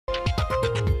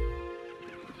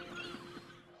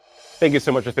Thank you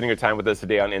so much for spending your time with us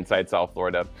today on Inside South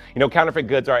Florida. You know, counterfeit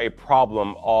goods are a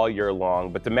problem all year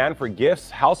long, but demand for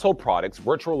gifts, household products,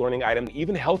 virtual learning items,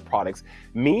 even health products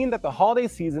mean that the holiday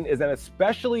season is an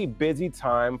especially busy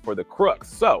time for the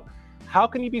crooks. So, how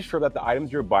can you be sure that the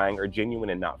items you're buying are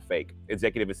genuine and not fake?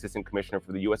 Executive Assistant Commissioner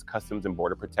for the U.S. Customs and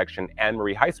Border Protection,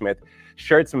 Anne-Marie Highsmith,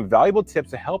 shared some valuable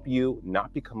tips to help you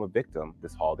not become a victim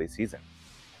this holiday season.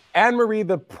 Anne-Marie,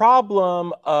 the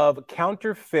problem of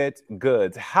counterfeit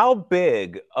goods, how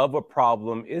big of a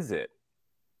problem is it?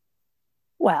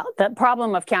 Well, the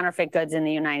problem of counterfeit goods in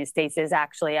the United States is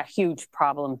actually a huge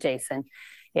problem, Jason.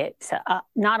 It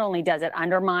not only does it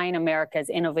undermine America's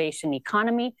innovation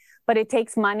economy, but it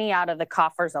takes money out of the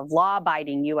coffers of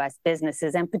law-abiding U.S.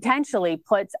 businesses and potentially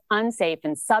puts unsafe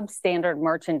and substandard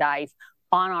merchandise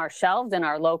on our shelves in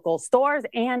our local stores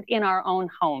and in our own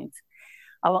homes.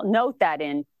 I will note that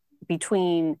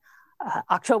between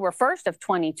October 1st of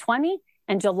 2020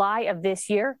 and July of this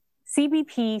year,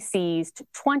 CBP seized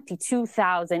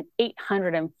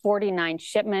 22,849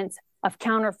 shipments of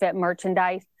counterfeit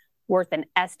merchandise worth an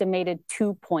estimated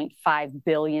 $2.5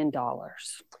 billion.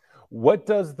 What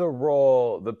does the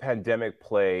role the pandemic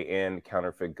play in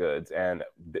counterfeit goods and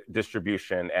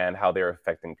distribution and how they're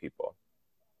affecting people?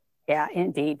 Yeah,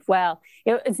 indeed. Well,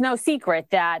 it's no secret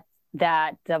that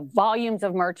the volumes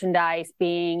of merchandise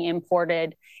being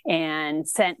imported and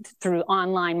sent through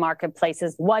online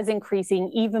marketplaces was increasing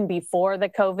even before the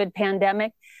COVID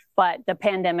pandemic. But the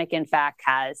pandemic, in fact,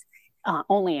 has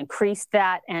only increased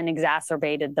that and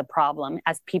exacerbated the problem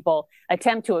as people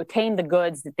attempt to obtain the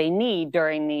goods that they need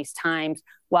during these times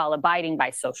while abiding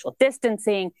by social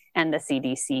distancing and the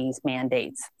CDC's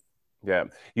mandates. Yeah,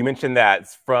 you mentioned that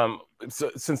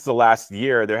since the last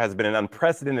year, there has been an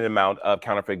unprecedented amount of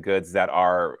counterfeit goods that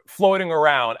are floating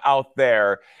around out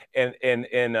there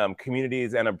in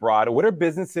communities and abroad. What are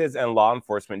businesses and law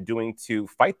enforcement doing to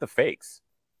fight the fakes?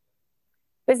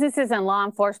 Businesses and law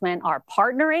enforcement are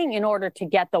partnering in order to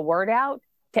get the word out,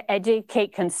 to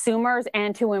educate consumers,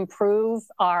 and to improve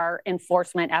our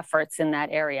enforcement efforts in that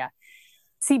area.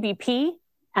 CBP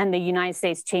and the United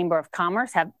States Chamber of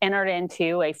Commerce have entered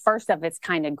into a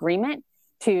first-of-its-kind agreement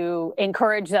to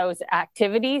encourage those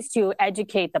activities, to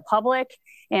educate the public,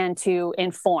 and to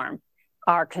inform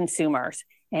our consumers.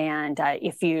 And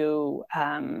if you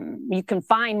can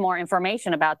find more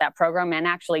information about that program and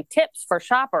actually tips for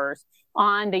shoppers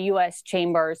on the U.S.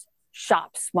 Chamber's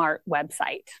Shop Smart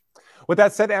website. With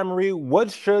that said, Anne-Marie, what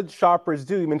should shoppers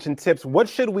do? You mentioned tips. What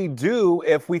should we do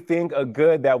if we think a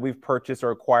good that we've purchased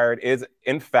or acquired is,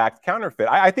 in fact, counterfeit?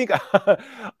 I think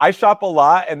I shop a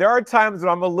lot, and there are times when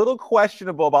I'm a little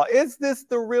questionable about, is this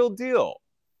the real deal?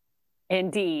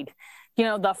 Indeed. You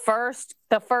know, the first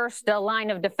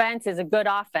line of defense is a good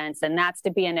offense, and that's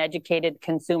to be an educated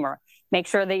consumer. Make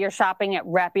sure that you're shopping at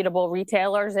reputable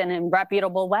retailers and in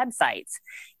reputable websites.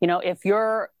 You know, if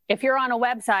you're on a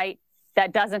website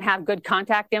that doesn't have good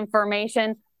contact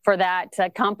information for that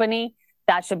company,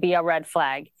 that should be a red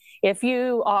flag. If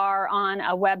you are on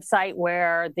a website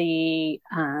where the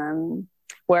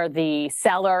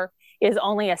seller is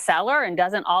only a seller and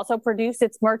doesn't also produce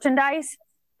its merchandise,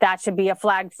 that should be a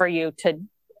flag for you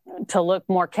to look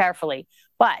more carefully.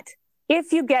 But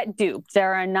if you get duped,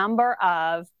 there are a number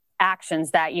of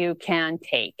actions that you can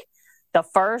take. The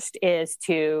first is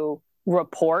to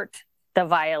report the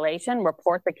violation,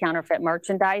 report the counterfeit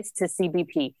merchandise to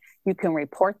CBP. You can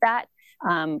report that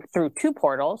through two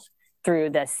portals, through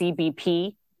the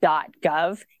cbp.gov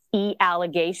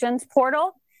e-allegations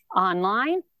portal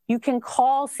online. You can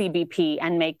call CBP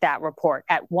and make that report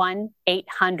at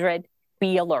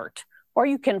 1-800-BE-ALERT, or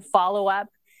you can follow up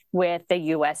with the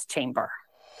U.S. Chamber.